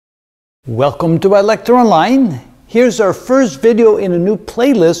Welcome to my lecture online. Here's our first video in a new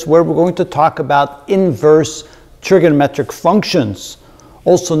playlist where we're going to talk about inverse trigonometric functions,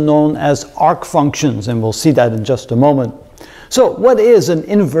 also known as arc functions, and we'll see that in just a moment. So what is an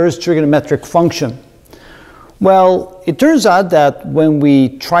inverse trigonometric function? Well, it turns out that when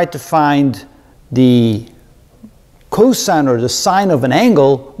we try to find the cosine or the sine of an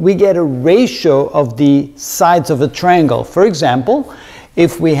angle, we get a ratio of the sides of a triangle. For example,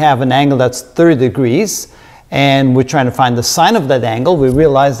 if we have an angle that's 30 degrees and we're trying to find the sine of that angle, we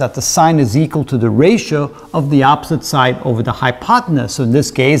realize that the sine is equal to the ratio of the opposite side over the hypotenuse. So in this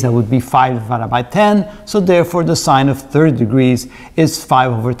case, that would be 5 divided by 10. So therefore, the sine of 30 degrees is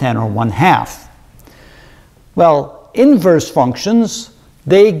 5 over 10, or 1/2. Well, inverse functions,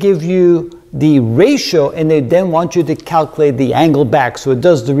 they give you the ratio and they then want you to calculate the angle back. So it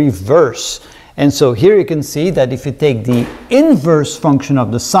does the reverse. And so here you can see that if you take the inverse function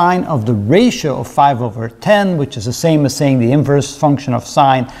of the sine of the ratio of 5 over 10, which is the same as saying the inverse function of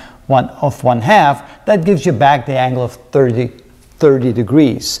sine of 1/2, that gives you back the angle of 30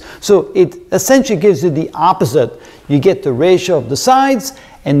 degrees. So it essentially gives you the opposite. You get the ratio of the sides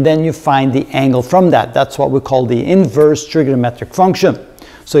and then you find the angle from that. That's what we call the inverse trigonometric function.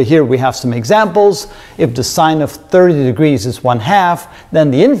 So here we have some examples. If the sine of 30 degrees is 1/2,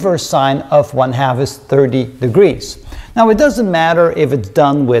 then the inverse sine of 1/2 is 30 degrees. Now it doesn't matter if it's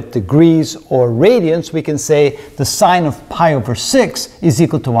done with degrees or radians. We can say the sine of pi over 6 is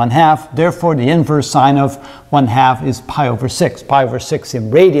equal to 1/2. Therefore, the inverse sine of 1/2 is pi over 6. Pi over 6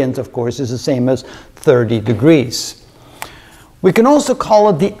 in radians, of course, is the same as 30 degrees. We can also call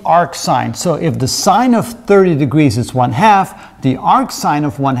it the arc sine. So if the sine of 30 degrees is 1/2, the arc sine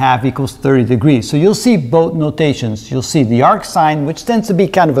of 1/2 equals 30 degrees. So you'll see both notations. You'll see the arc sine, which tends to be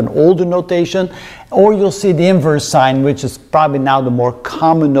kind of an older notation, or you'll see the inverse sine, which is probably now the more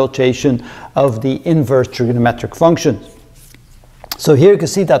common notation of the inverse trigonometric function. So here you can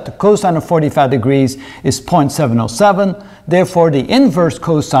see that the cosine of 45 degrees is 0.707. Therefore, the inverse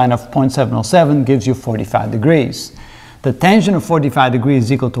cosine of 0.707 gives you 45 degrees. The tangent of 45 degrees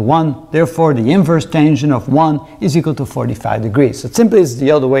is equal to 1. Therefore, the inverse tangent of 1 is equal to 45 degrees. So it simply is the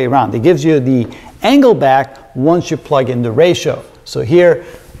other way around. It gives you the angle back once you plug in the ratio. So here,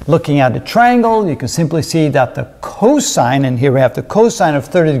 looking at a triangle, you can simply see that the cosine, and here we have the cosine of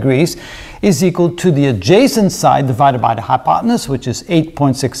 30 degrees, is equal to the adjacent side divided by the hypotenuse, which is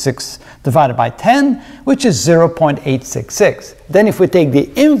 8.66 divided by 10, which is 0.866. Then if we take the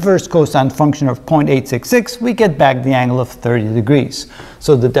inverse cosine function of 0.866, we get back the angle of 30 degrees.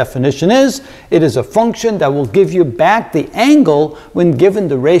 So the definition is, it is a function that will give you back the angle when given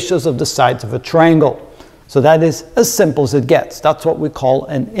the ratios of the sides of a triangle. So that is as simple as it gets. That's what we call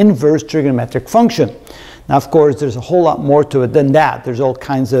an inverse trigonometric function. Now, of course, there's a whole lot more to it than that. There's all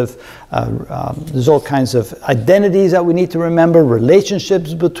kinds of identities that we need to remember,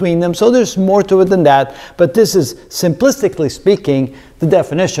 relationships between them. So there's more to it than that. But this is, simplistically speaking, the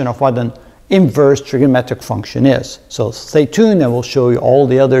definition of what an inverse trigonometric function is. So stay tuned and we'll show you all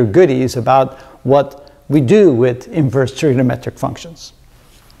the other goodies about what we do with inverse trigonometric functions.